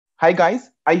Hi guys,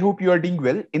 I hope you are doing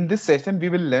well. In this session, we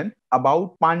will learn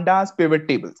about Pandas pivot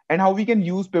tables and how we can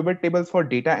use pivot tables for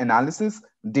data analysis,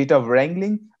 data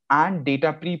wrangling, and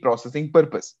data pre-processing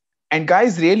purpose. And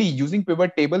guys, really using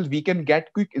pivot tables, we can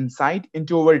get quick insight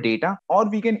into our data, or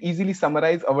we can easily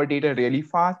summarize our data really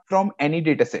fast from any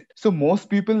data set. So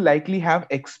most people likely have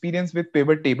experience with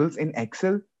pivot tables in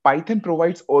Excel. Python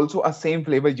provides also a same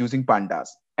flavor using Pandas.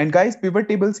 And guys, pivot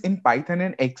tables in Python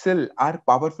and Excel are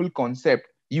powerful concept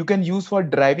you can use for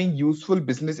driving useful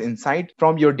business insight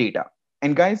from your data.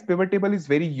 And guys, pivot table is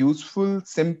very useful,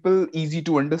 simple, easy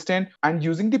to understand. And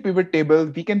using the pivot table,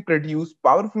 we can produce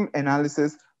powerful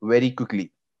analysis very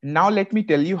quickly. Now let me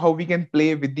tell you how we can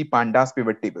play with the pandas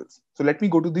pivot tables. So let me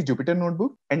go to the Jupyter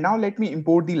notebook and now let me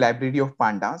import the library of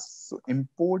pandas. So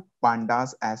import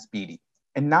pandas as PD.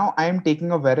 And now I am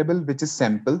taking a variable which is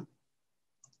sample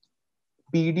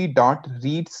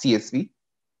pd.read.csv,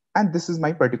 and this is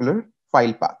my particular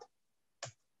file path,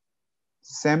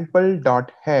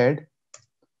 sample.head.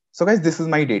 So guys, this is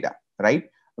my data, right?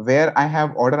 Where I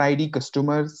have order ID,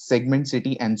 customer, segment,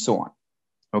 city, and so on.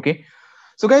 Okay.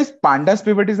 So guys, pandas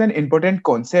pivot is an important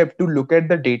concept to look at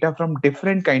the data from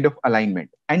different kind of alignment.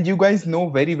 And you guys know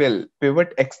very well,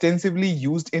 pivot extensively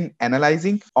used in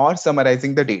analyzing or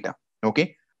summarizing the data.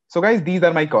 Okay. So guys, these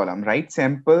are my column, right?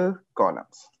 Sample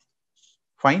columns.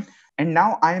 Fine. And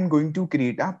now I am going to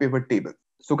create a pivot table.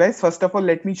 So guys, first of all,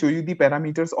 let me show you the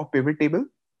parameters of pivot table.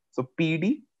 So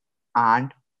PD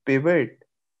and pivot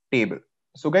table.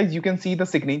 So guys, you can see the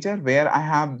signature where I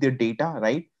have the data,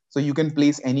 right? So you can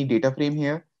place any data frame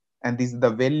here. And this is the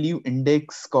value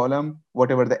index column,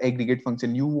 whatever the aggregate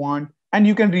function you want. And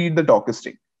you can read the docker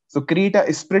string. So create a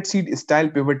spreadsheet style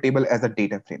pivot table as a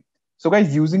data frame. So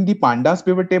guys, using the pandas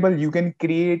pivot table, you can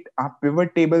create a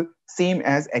pivot table same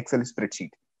as Excel spreadsheet.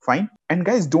 Fine. And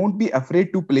guys, don't be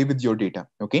afraid to play with your data.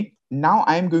 Okay. Now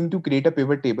I am going to create a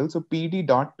pivot table. So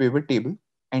pd.pivot table.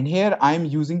 And here I am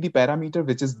using the parameter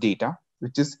which is data,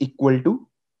 which is equal to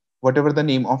whatever the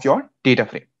name of your data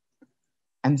frame.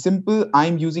 And simple,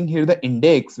 I'm using here the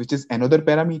index, which is another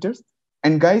parameters.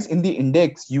 And guys, in the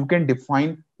index, you can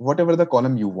define whatever the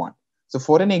column you want. So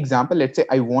for an example, let's say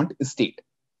I want state.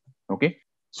 Okay.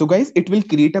 So guys, it will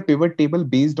create a pivot table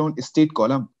based on state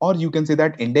column, or you can say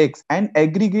that index, and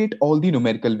aggregate all the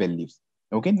numerical values.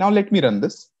 Okay. Now let me run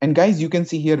this. And guys, you can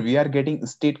see here we are getting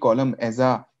state column as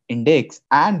a index,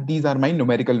 and these are my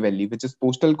numerical value, which is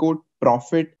postal code,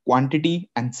 profit, quantity,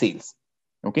 and sales.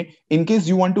 Okay. In case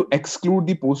you want to exclude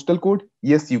the postal code,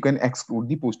 yes, you can exclude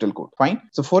the postal code. Fine.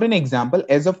 So for an example,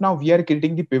 as of now, we are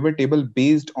creating the pivot table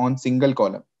based on single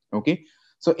column. Okay.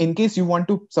 So in case you want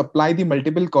to supply the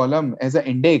multiple column as an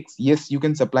index, yes, you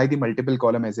can supply the multiple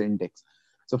column as an index.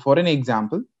 So for an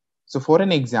example,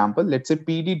 let's say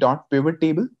pd.pivot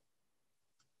table.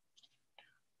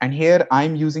 And here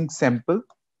I'm using sample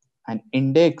and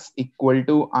index equal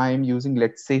to, I'm using,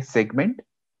 let's say, segment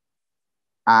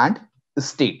and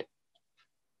state.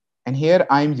 And here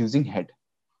I'm using head.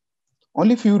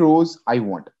 Only few rows I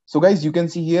want. So guys, you can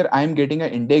see here I'm getting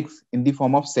an index in the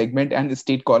form of segment and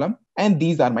state column, and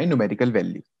these are my numerical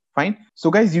values. Fine. So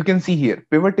guys, you can see here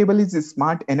pivot table is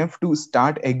smart enough to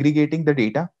start aggregating the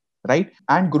data, right,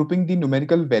 and grouping the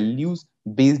numerical values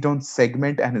based on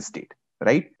segment and state,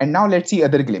 right? And now let's see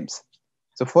other glimpse.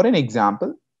 So for an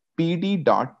example,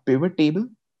 pd.pivot table,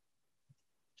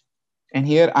 and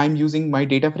here I'm using my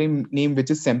data frame name,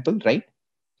 which is sample, right?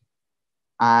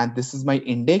 And this is my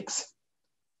index.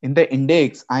 In the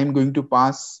index, I'm going to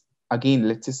pass again,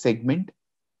 let's say, segment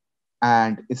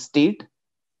and state.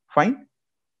 Fine.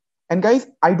 And guys,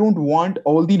 I don't want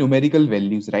all the numerical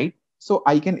values, right? So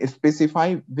I can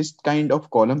specify which kind of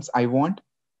columns I want.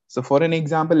 So for an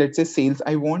example, let's say sales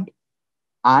I want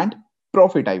and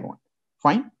profit I want.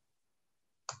 Fine.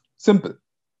 Simple.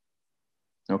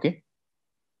 Okay.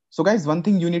 So guys, one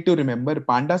thing you need to remember,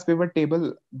 pandas pivot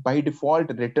table by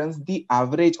default returns the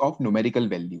average of numerical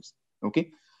values. Okay.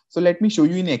 So let me show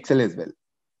you in Excel as well.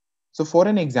 So for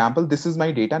an example, this is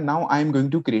my data. Now I am going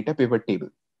to create a pivot table.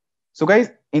 So guys,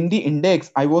 in the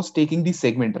index, I was taking the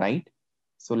segment, right?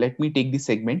 So let me take the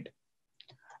segment.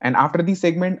 And after the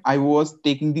segment, I was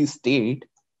taking the state.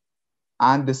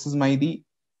 And this is the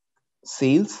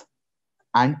sales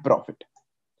and profit.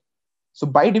 So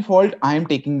by default, I am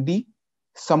taking the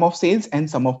sum of sales and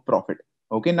sum of profit.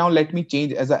 Okay, now let me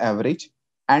change as an average,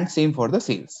 and same for the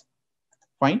sales.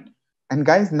 Fine. And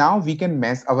guys, now we can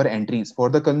match our entries. For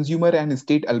the consumer and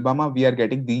state Alabama, we are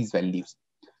getting these values.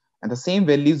 And the same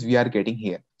values we are getting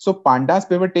here. So pandas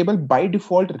pivot table by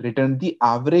default return the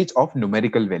average of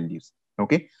numerical values.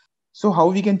 Okay. So how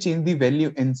we can change the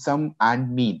value in sum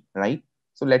and mean, right?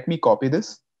 So let me copy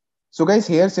this So guys,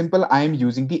 here simple, I am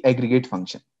using the aggregate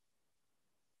function.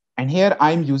 And here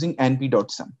I am using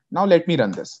np.sum. Now let me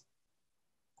run this.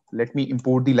 Let me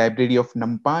import the library of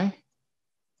NumPy.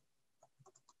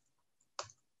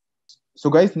 So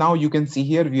guys, now you can see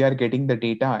here we are getting the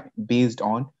data based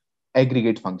on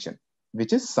aggregate function,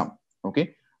 which is sum.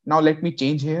 Okay. Now let me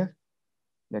change here.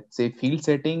 Let's say field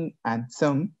setting and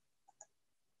sum,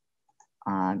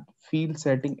 and field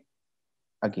setting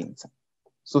again sum.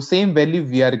 So same value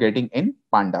we are getting in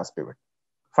Pandas pivot.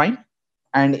 Fine.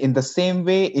 And in the same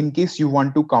way, in case you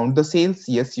want to count the sales,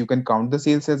 yes, you can count the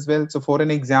sales as well. So for an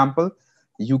example,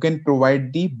 you can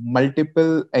provide the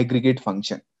multiple aggregate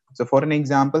function. So for an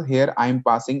example, here I am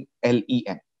passing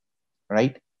len,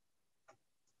 right?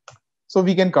 So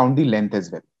we can count the length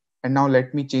as well. And now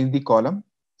let me change the column.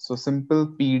 So simple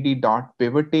pd dot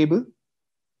pivot table.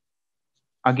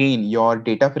 Again, your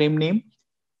data frame name,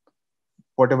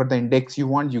 whatever the index you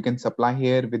want, you can supply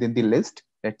here within the list.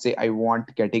 Let's say I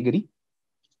want category,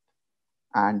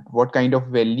 and what kind of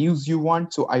values you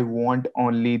want. So I want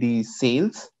only the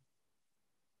sales,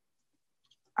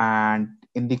 and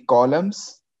in the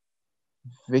columns,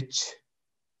 which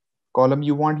column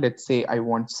you want. Let's say I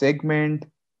want segment,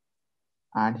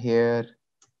 and here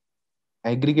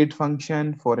aggregate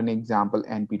function, for an example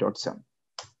np.sum.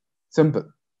 Simple,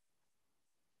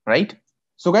 right?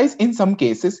 So guys, in some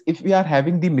cases, if we are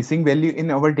having the missing value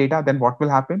in our data, then what will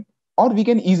happen? Or we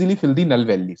can easily fill the null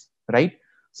values, right?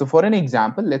 So for an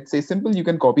example, let's say simple, you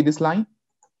can copy this line,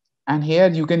 and here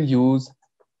you can use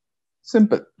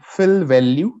simple fill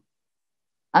value,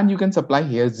 and you can supply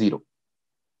here 0.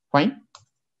 Fine,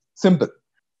 simple.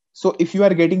 So if you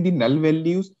are getting the null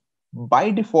values,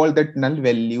 by default that null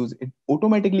values, it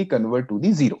automatically convert to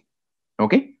the 0.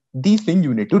 Okay, these things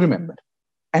you need to remember.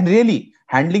 And really,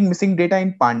 handling missing data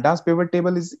in Pandas pivot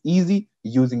table is easy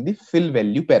using the fill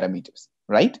value parameters,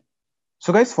 right?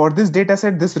 So guys, for this data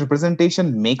set, this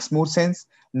representation makes more sense.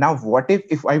 Now, what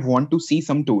if I want to see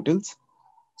some totals?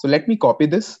 So let me copy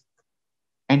this.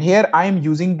 And here I am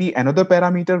using the another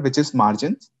parameter, which is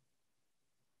margins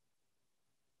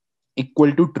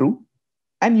equal to true.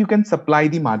 And you can supply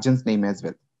the margins name as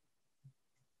well.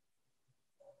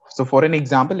 So for an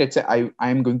example, let's say I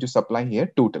am going to supply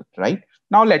here total, right?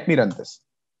 Now let me run this.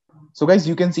 So guys,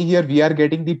 you can see here we are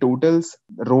getting the totals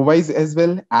row wise as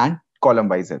well and column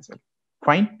wise as well.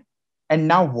 Fine. And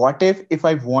now what if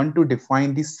I want to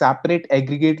define the separate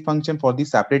aggregate function for the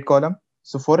separate column?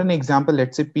 So for an example,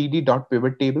 let's say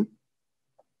pd.pivot table.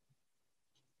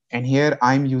 And here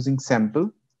I'm using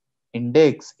sample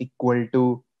index equal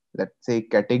to, let's say,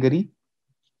 category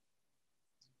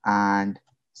and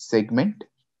segment.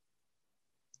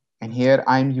 And here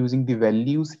I'm using the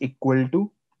values equal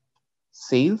to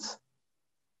sales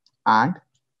and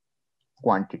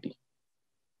quantity.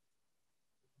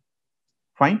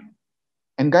 Fine.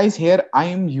 And guys, here I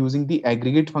am using the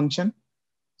aggregate function.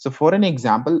 So for an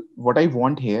example, what I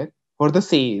want here for the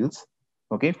sales,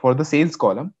 okay, for the sales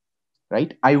column,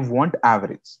 right, I want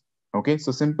average. Okay,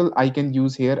 so simple, I can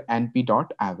use here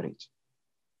np.average.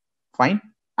 Fine.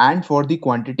 And for the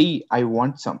quantity, I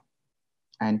want sum,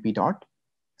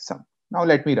 np.sum. Now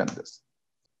let me run this.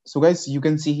 So guys, you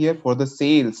can see here for the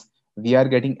sales, we are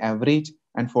getting average,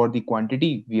 and for the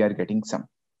quantity, we are getting sum.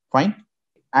 Fine.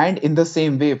 And in the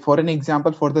same way, for an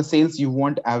example, for the sales, you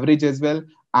want average as well,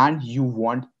 and you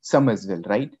want sum as well,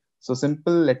 right? So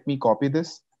simple, let me copy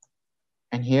this.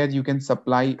 And here you can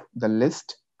supply the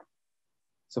list.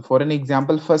 So for an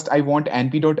example, first I want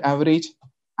np.average,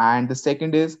 and the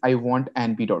second is I want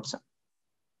np.sum.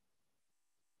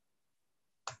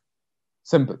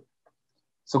 Simple.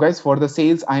 So guys, for the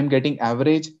sales, I am getting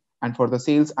average, and for the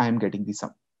sales, I am getting the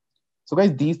sum. So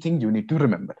guys, these things you need to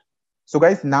remember. So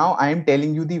guys, now I am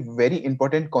telling you the very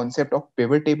important concept of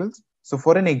pivot tables. So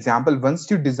for an example, once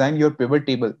you design your pivot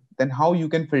table, then how you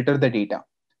can filter the data.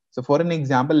 So for an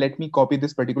example, let me copy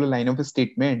this particular line of a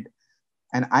statement,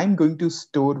 and I'm going to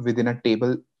store within a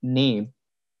table name,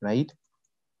 right?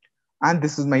 And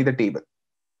this is the table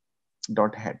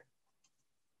dot head.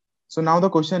 So now the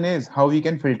question is how we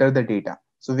can filter the data.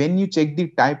 So when you check the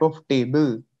type of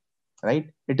table, right,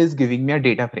 it is giving me a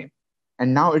data frame.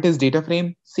 And now it is data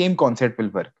frame, same concept will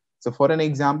work. So for an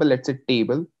example, let's say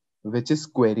table, which is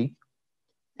query.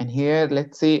 And here,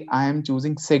 let's say I am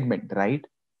choosing segment, right?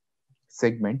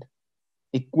 Segment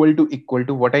equal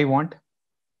to what I want.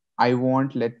 I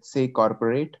want, let's say,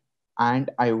 corporate, and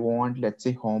I want, let's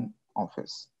say, home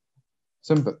office.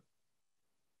 Simple.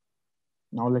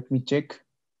 Now let me check.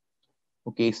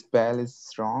 Okay, spell is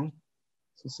wrong.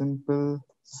 So simple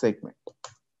segment.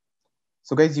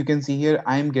 So guys, you can see here,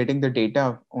 I am getting the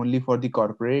data only for the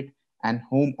corporate and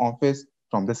home office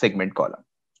from the segment column.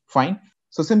 Fine.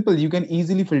 So simple, you can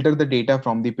easily filter the data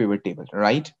from the pivot table,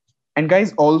 right? And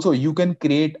guys, also you can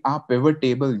create a pivot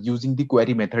table using the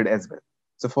query method as well.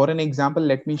 So for an example,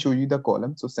 let me show you the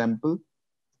column. So sample,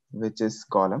 which is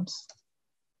columns.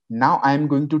 Now I am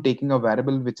going to taking a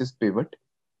variable which is pivot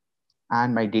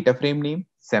and my data frame name,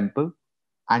 sample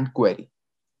and query,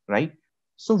 right?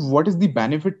 So what is the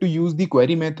benefit to use the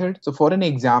query method? So for an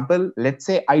example, let's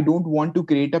say I don't want to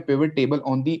create a pivot table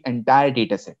on the entire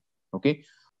data set. Okay.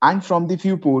 And from the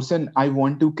few portion, I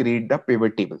want to create the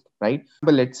pivot table, right?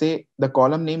 But let's say the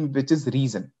column name, which is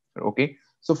reason. Okay.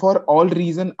 So for all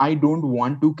reason, I don't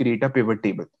want to create a pivot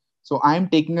table. So I am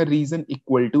taking a reason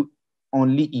equal to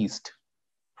only east.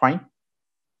 Fine.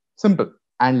 Simple.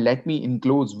 And let me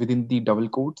enclose within the double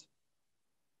quotes.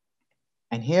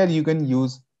 And here you can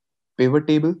use pivot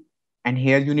table. And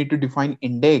here you need to define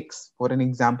index. For an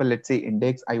example, let's say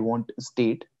index, I want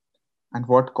state and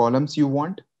what columns you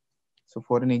want. So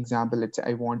for an example, let's say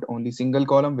I want only single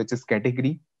column, which is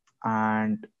category,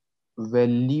 and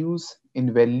values.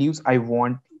 In values, I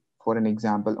want, for an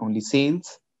example, only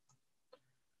sales.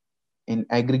 In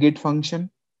aggregate function,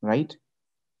 right?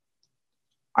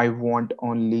 I want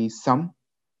only sum,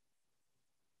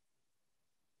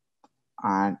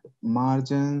 and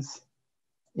margins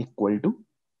equal to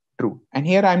true. And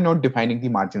here I'm not defining the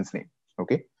margins name.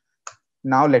 Okay.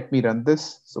 Now let me run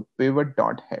this. So pivot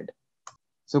dot head.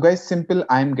 So guys, simple,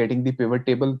 I'm getting the pivot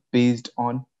table based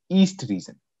on east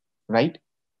region, right?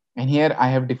 And here I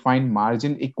have defined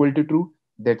margin equal to true.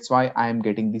 That's why I am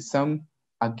getting the sum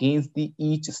against the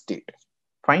each state.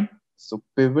 Fine. So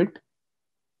pivot,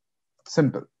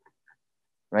 simple,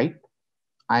 right?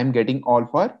 I am getting all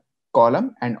for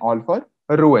column and all for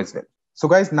row as well. So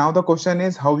guys, now the question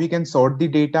is how we can sort the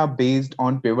data based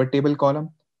on pivot table column.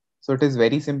 So it is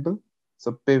very simple.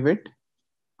 So pivot,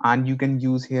 and you can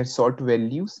use here sort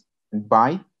values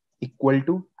by equal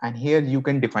to, and here you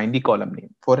can define the column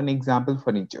name. For an example,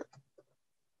 furniture.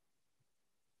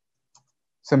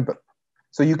 Simple.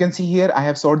 So you can see here I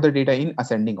have sorted the data in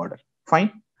ascending order.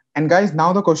 Fine. And guys,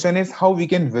 now the question is how we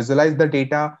can visualize the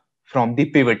data from the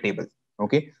pivot table.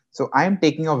 Okay. So I am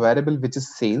taking a variable which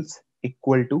is sales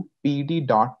equal to pd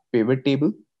dot pivot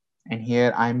table. And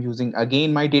here I am using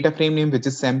again my data frame name, which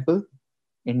is sample,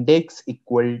 index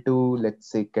equal to,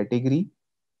 let's say, category,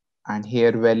 and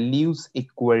here values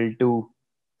equal to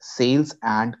sales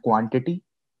and quantity,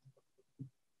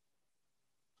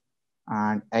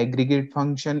 and aggregate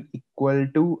function equal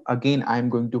to, again I'm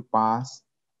going to pass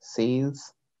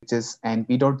sales, which is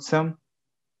np.sum,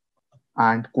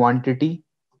 and quantity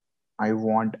I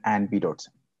want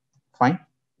np.sum. Fine.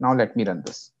 Now let me run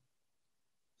this.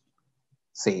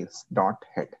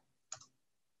 Sales.head.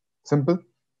 Simple.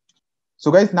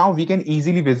 So guys, now we can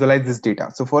easily visualize this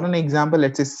data. So for an example,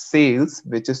 let's say sales,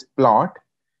 which is plot,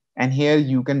 and here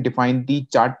you can define the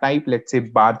chart type. Let's say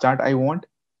bar chart I want.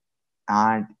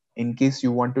 And in case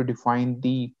you want to define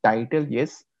the title,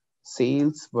 yes,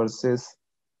 sales versus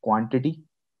quantity.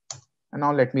 And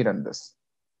now let me run this.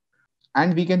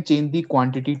 And we can change the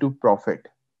quantity to profit.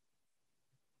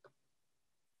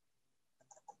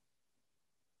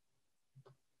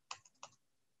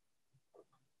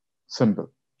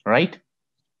 Simple, right?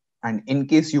 And in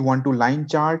case you want to line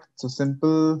chart, so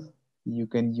simple, you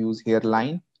can use here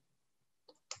line.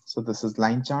 So this is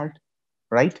line chart,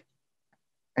 right?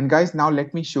 And guys, now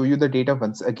let me show you the data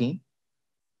once again.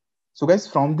 So guys,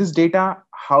 from this data,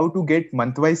 how to get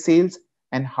month-wise sales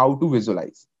and how to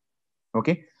visualize.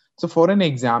 Okay. So for an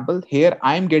example, here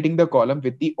I am getting the column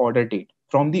with the order date.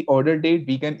 From the order date,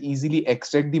 we can easily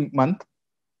extract the month.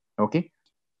 Okay.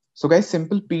 So guys,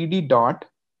 simple pd dot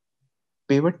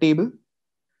pivot table.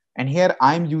 And here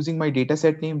I am using my data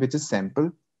set name, which is sample,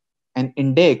 and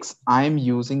index I am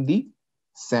using the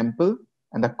sample,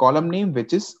 and the column name,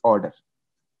 which is order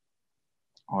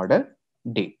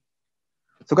date.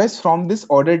 So guys, from this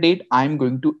order date, I'm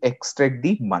going to extract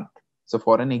the month. So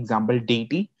for an example,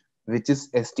 DT, which is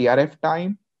STRF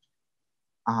time,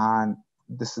 and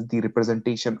this is the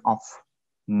representation of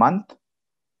month.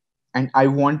 And I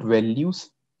want values.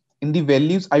 In the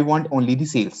values, I want only the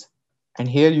sales. And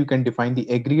here you can define the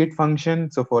aggregate function.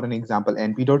 So for an example,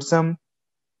 np.sum,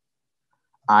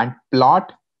 and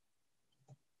plot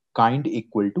kind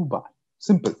equal to bar.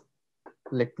 Simple.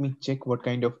 Let me check what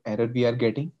kind of error we are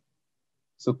getting.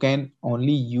 So can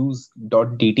only use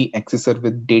 .dt accessor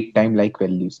with date time like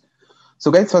values.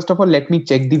 So guys, first of all, let me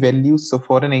check the values. So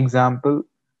for an example,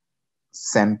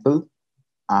 sample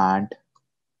and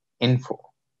info.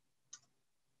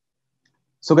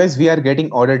 So guys, we are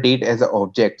getting order date as an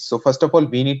object. So first of all,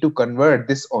 we need to convert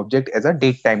this object as a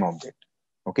date time object.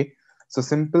 Okay. So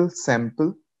simple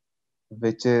sample,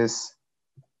 which is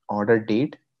order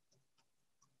date,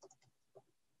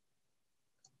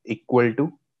 equal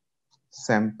to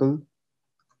sample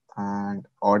and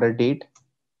order date,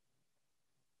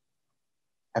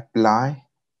 apply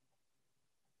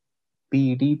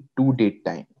PD to date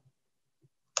time.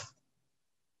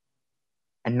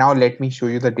 And now let me show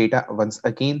you the data once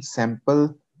again,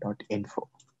 sample.info.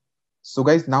 So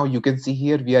guys, now you can see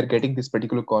here we are getting this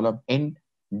particular column in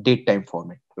date time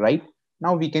format, right?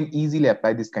 Now we can easily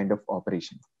apply this kind of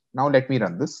operation. Now let me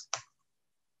run this.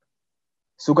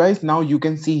 So guys, now you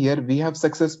can see here we have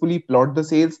successfully plot the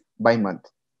sales by month.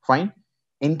 Fine.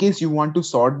 In case you want to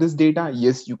sort this data,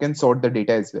 yes, you can sort the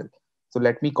data as well. So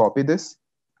let me copy this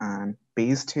and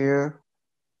paste here.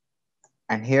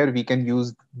 And here we can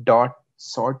use dot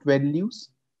sort values,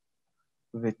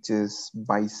 which is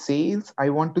by sales I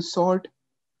want to sort,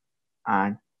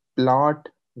 and plot,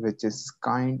 which is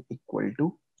kind equal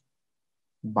to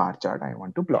bar chart I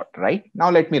want to plot, right? Now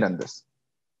let me run this.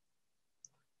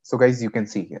 So guys, you can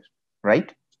see here,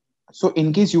 right? So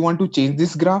in case you want to change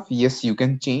this graph, yes, you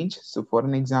can change. So for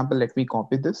an example, let me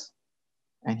copy this.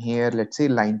 And here, let's say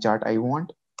line chart I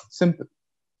want, simple,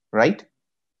 right?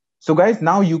 So guys,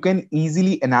 now you can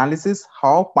easily analysis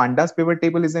how Pandas pivot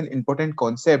table is an important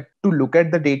concept to look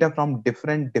at the data from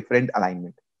different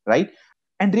alignment, right?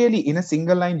 And really in a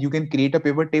single line, you can create a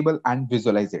pivot table and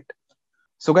visualize it.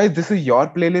 So guys, this is your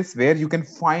playlist where you can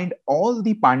find all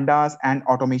the pandas and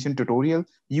automation tutorial.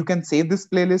 You can save this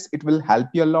playlist. It will help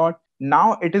you a lot.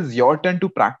 Now it is your turn to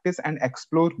practice and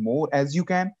explore more as you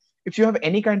can. If you have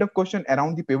any kind of question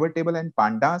around the pivot table and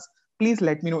pandas, please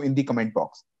let me know in the comment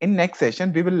box. In next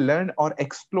session, we will learn or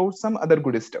explore some other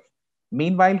good stuff.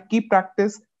 Meanwhile, keep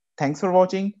practice. Thanks for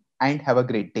watching and have a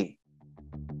great day.